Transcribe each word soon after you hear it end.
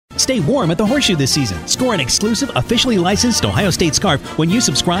Stay warm at the Horseshoe this season. Score an exclusive, officially licensed Ohio State scarf when you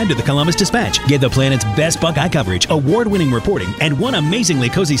subscribe to the Columbus Dispatch. Get the planet's best Buckeye coverage, award-winning reporting, and one amazingly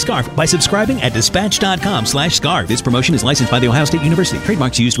cozy scarf by subscribing at dispatch.com/scarf. This promotion is licensed by The Ohio State University.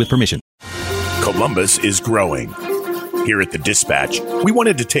 Trademarks used with permission. Columbus is growing. Here at the Dispatch, we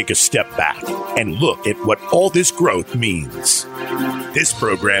wanted to take a step back and look at what all this growth means. This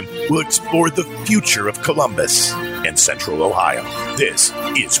program will explore the future of Columbus and Central Ohio. This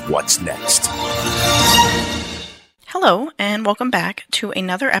is What's Next. Hello, and welcome back to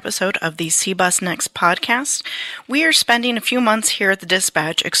another episode of the CBus Next podcast. We are spending a few months here at the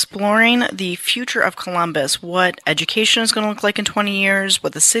Dispatch exploring the future of Columbus, what education is going to look like in 20 years,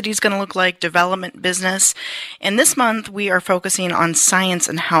 what the city is going to look like, development, business. And this month, we are focusing on science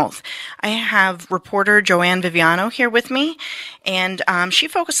and health. I have reporter Joanne Viviano here with me, and she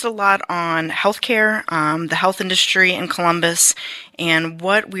focused a lot on healthcare, the health industry in Columbus, and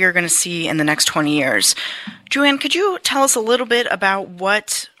what we are going to see in the next 20 years. Joanne, could you tell us a little bit about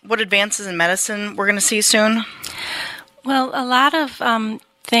what advances in medicine we're going to see soon? Well, a lot of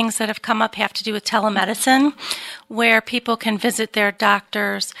things that have come up have to do with telemedicine, where people can visit their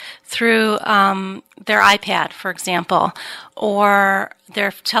doctors through their iPad, for example, or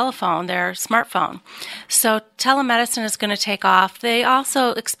their telephone, their smartphone. So telemedicine is going to take off. They also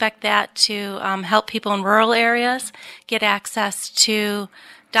expect that to help people in rural areas get access to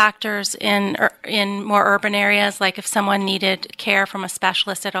doctors in more urban areas, like if someone needed care from a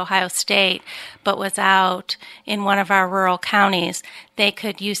specialist at Ohio State but was out in one of our rural counties, they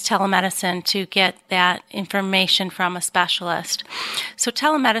could use telemedicine to get that information from a specialist. So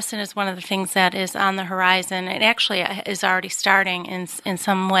telemedicine is one of the things that is on the horizon. It actually is already starting in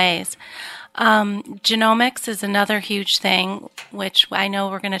some ways. Genomics is another huge thing, which I know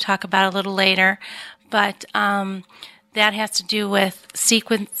we're going to talk about a little later, but that has to do with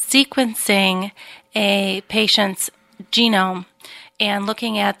sequencing a patient's genome and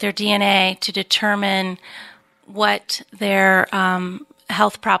looking at their DNA to determine what their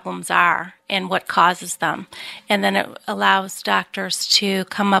health problems are and what causes them. And then it allows doctors to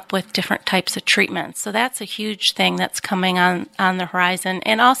come up with different types of treatments. So that's a huge thing that's coming on the horizon,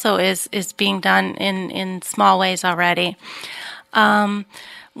 and also is being done in small ways already.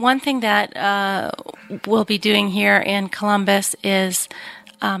 One thing that we'll be doing here in Columbus is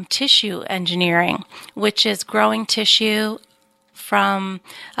tissue engineering, which is growing tissue from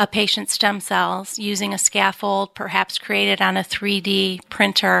a patient's stem cells using a scaffold, perhaps created on a 3D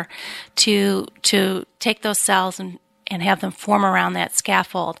printer, to take those cells and have them form around that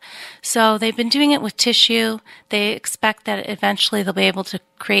scaffold. So they've been doing it with tissue. They expect that eventually they'll be able to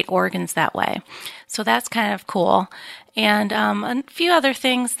create organs that way. So that's kind of cool. And a few other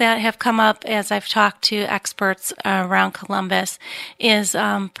things that have come up as I've talked to experts around Columbus is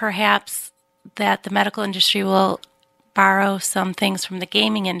perhaps that the medical industry will borrow some things from the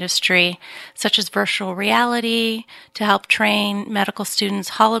gaming industry, such as virtual reality to help train medical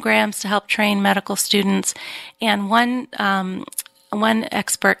students, holograms to help train medical students. And one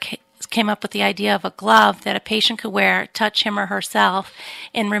expert came up with the idea of a glove that a patient could wear, touch him or herself,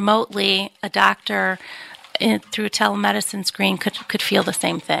 and remotely a doctor through a telemedicine screen could feel the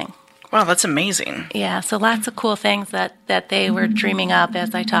same thing. Wow, that's amazing. Yeah, so lots of cool things that they were dreaming up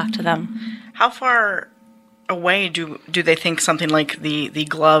as I talked to them. How far away do they think something like the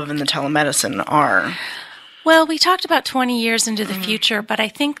glove and the telemedicine are? Well, we talked about 20 years into the future, but I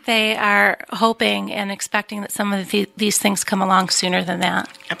think they are hoping and expecting that some of these things come along sooner than that.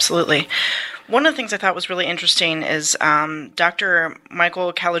 Absolutely. One of the things I thought was really interesting is Dr.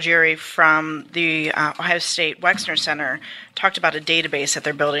 Michael Caligieri from the Ohio State Wexner Center talked about a database that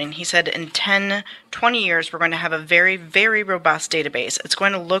they're building. He said in 10, 20 years, we're going to have a very, very robust database. It's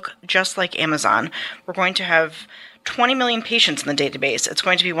going to look just like Amazon. We're going to have 20 million patients in the database. It's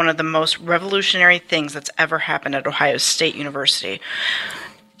going to be one of the most revolutionary things that's ever happened at Ohio State University.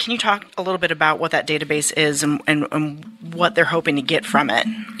 Can you talk a little bit about what that database is and what they're hoping to get from it?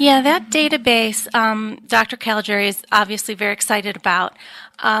 Yeah, that database, Dr. Caligieri is obviously very excited about.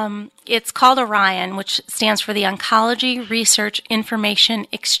 It's called ORIEN, which stands for the Oncology Research Information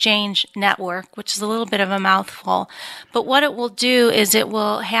Exchange Network, which is a little bit of a mouthful. But what it will do is it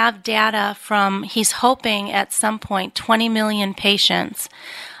will have data from, he's hoping at some point, 20 million patients.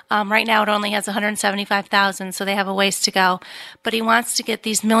 Right now it only has 175,000, so they have a ways to go. But he wants to get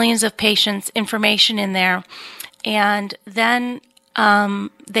these millions of patients' information in there, and then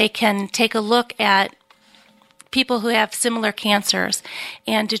they can take a look at people who have similar cancers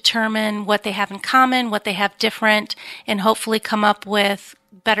and determine what they have in common, what they have different, and hopefully come up with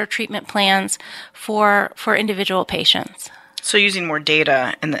better treatment plans for individual patients. So using more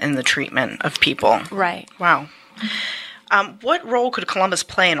data in the treatment of people. Right. Wow. What role could Columbus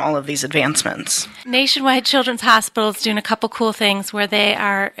play in all of these advancements? Nationwide Children's Hospital is doing a couple cool things where they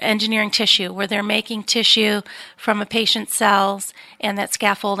are engineering tissue, where they're making tissue from a patient's cells and that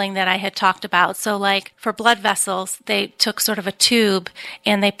scaffolding that I had talked about. So like for blood vessels, they took sort of a tube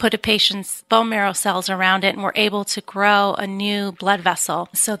and they put a patient's bone marrow cells around it and were able to grow a new blood vessel.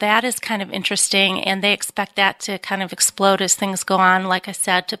 So that is kind of interesting, and they expect that to kind of explode as things go on, like I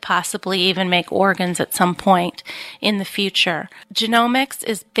said, to possibly even make organs at some point in the future. Genomics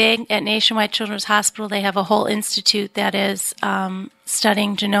is big at Nationwide Children's Hospital. They have a whole institute that is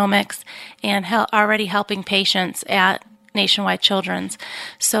studying genomics and already helping patients at Nationwide Children's.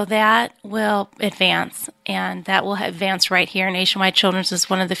 So that will advance, and that will advance right here. Nationwide Children's is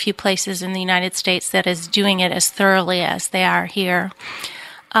one of the few places in the United States that is doing it as thoroughly as they are here.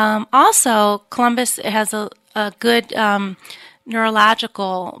 Also, Columbus has a good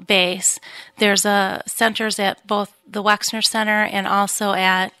neurological base. There's centers at both the Wexner Center and also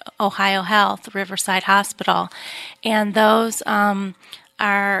at Ohio Health, Riverside Hospital. And those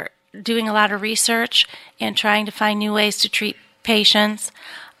are doing a lot of research and trying to find new ways to treat patients.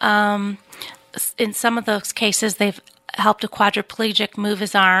 In some of those cases, they've helped a quadriplegic move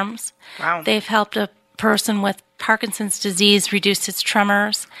his arms. Wow. They've helped a person with Parkinson's disease reduce its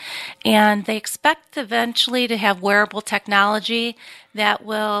tremors. And they expect eventually to have wearable technology that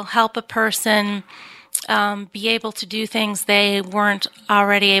will help a person be able to do things they weren't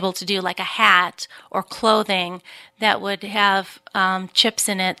already able to do, like a hat or clothing that would have chips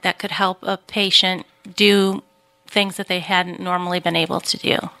in it that could help a patient do things that they hadn't normally been able to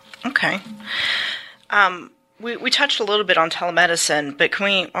do. Okay. We touched a little bit on telemedicine, but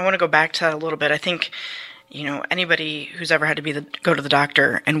I want to go back to that a little bit. I think, anybody who's ever had to go to the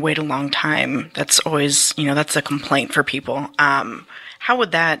doctor and wait a long time, that's always, that's a complaint for people. How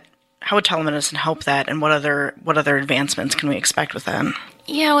would telemedicine help that, and what other advancements can we expect with that?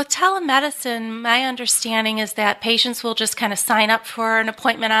 Yeah, with telemedicine, my understanding is that patients will just kind of sign up for an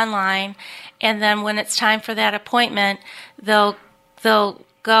appointment online, and then when it's time for that appointment, they'll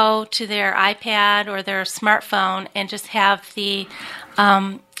go to their iPad or their smartphone and just have the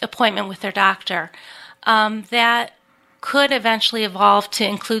appointment with their doctor. That could eventually evolve to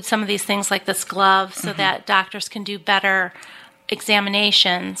include some of these things like this glove so that doctors can do better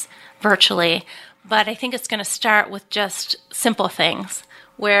examinations virtually. But I think it's going to start with just simple things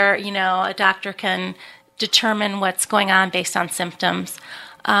where, a doctor can determine what's going on based on symptoms.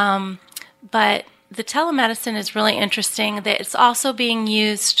 But the telemedicine is really interesting. That it's also being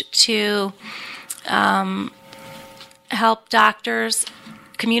used to help doctors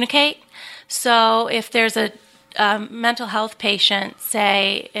communicate. So if there's a mental health patient,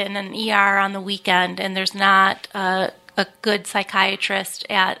 say, in an ER on the weekend, and there's not a good psychiatrist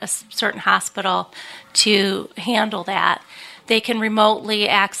at a certain hospital to handle that, they can remotely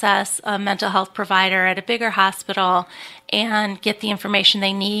access a mental health provider at a bigger hospital and get the information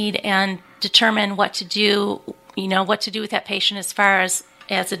they need and determine what to do, what to do with that patient as far as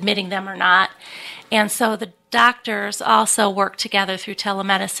admitting them or not. And so the doctors also work together through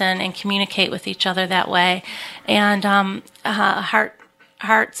telemedicine and communicate with each other that way. And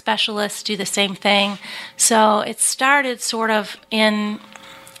heart specialists do the same thing. So it started sort of in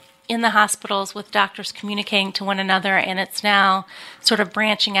the hospitals with doctors communicating to one another, and it's now sort of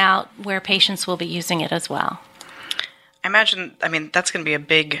branching out where patients will be using it as well. That's going to be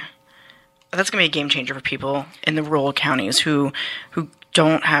a game changer for people in the rural counties who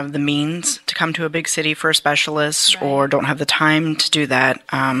don't have the means to come to a big city for a specialist, right, or don't have the time to do that.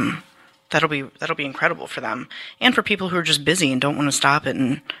 That'll be incredible for them, and for people who are just busy and don't want to stop it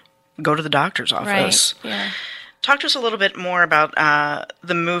and go to the doctor's office. Right. Yeah. Talk to us a little bit more about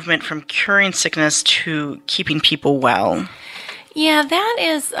the movement from curing sickness to keeping people well. Yeah, that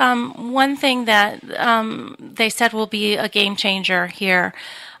is one thing that they said will be a game changer here,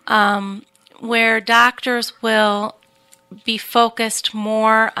 where doctors will be focused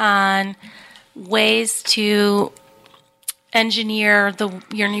more on ways to engineer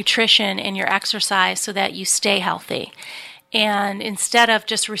your nutrition and your exercise so that you stay healthy. And instead of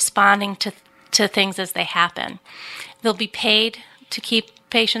just responding to things as they happen, they'll be paid to keep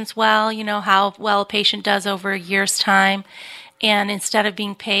patients well, how well a patient does over a year's time, and instead of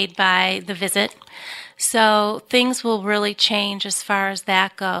being paid by the visit. So things will really change as far as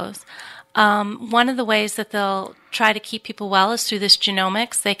that goes. One of the ways that they'll try to keep people well is through this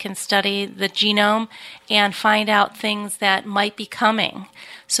genomics. They can study the genome and find out things that might be coming.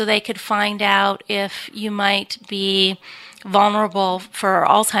 So they could find out if you might be vulnerable for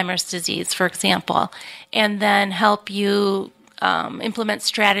Alzheimer's disease, for example, and then help you implement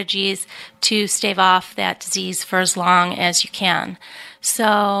strategies to stave off that disease for as long as you can.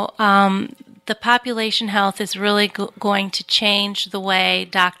 So the population health is really going to change the way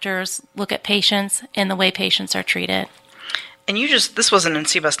doctors look at patients and the way patients are treated. And this wasn't in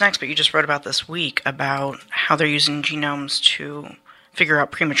CBUS Next, but you just wrote about this week about how they're using genomes to figure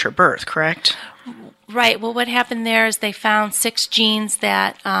out premature birth, correct? Right. Well, what happened there is they found 6 genes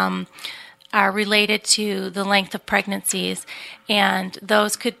that are related to the length of pregnancies, and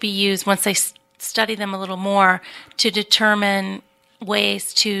those could be used, once they study them a little more, to determine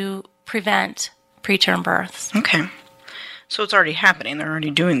ways to prevent preterm births. Okay. So it's already happening. They're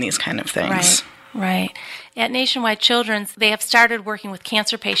already doing these kind of things. Right. At Nationwide Children's, they have started working with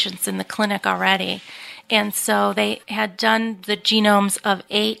cancer patients in the clinic already. And so they had done the genomes of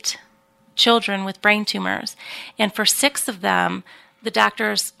 8 children with brain tumors. And for 6 of them, the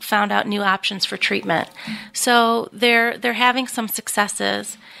doctors found out new options for treatment. So they're having some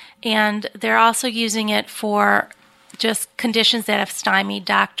successes, and they're also using it for just conditions that have stymied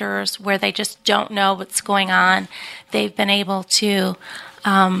doctors where they just don't know what's going on. They've been able to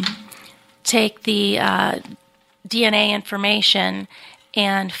take the DNA information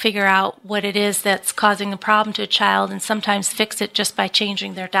and figure out what it is that's causing a problem to a child, and sometimes fix it just by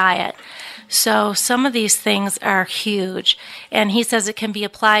changing their diet. So some of these things are huge, and he says it can be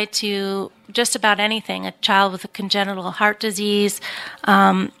applied to just about anything, a child with a congenital heart disease.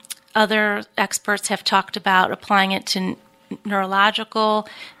 Other experts have talked about applying it to neurological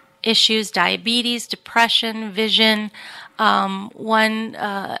issues, diabetes, depression, vision. One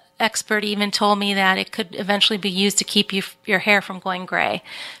expert even told me that it could eventually be used to keep your hair from going gray.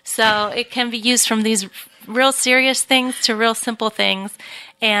 So it can be used from these real serious things to real simple things,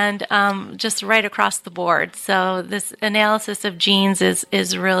 and just right across the board. So this analysis of genes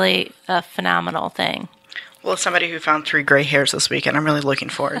is really a phenomenal thing. Well, as somebody who found 3 gray hairs this weekend, I'm really looking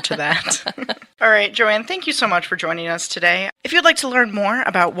forward to that. All right, Joanne, thank you so much for joining us today. If you'd like to learn more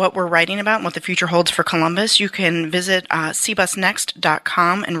about what we're writing about and what the future holds for Columbus, you can visit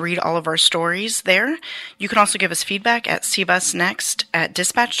cbusnext.com and read all of our stories there. You can also give us feedback at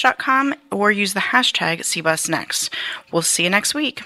cbusnext@dispatch.com or use the hashtag cbusnext. We'll see you next week.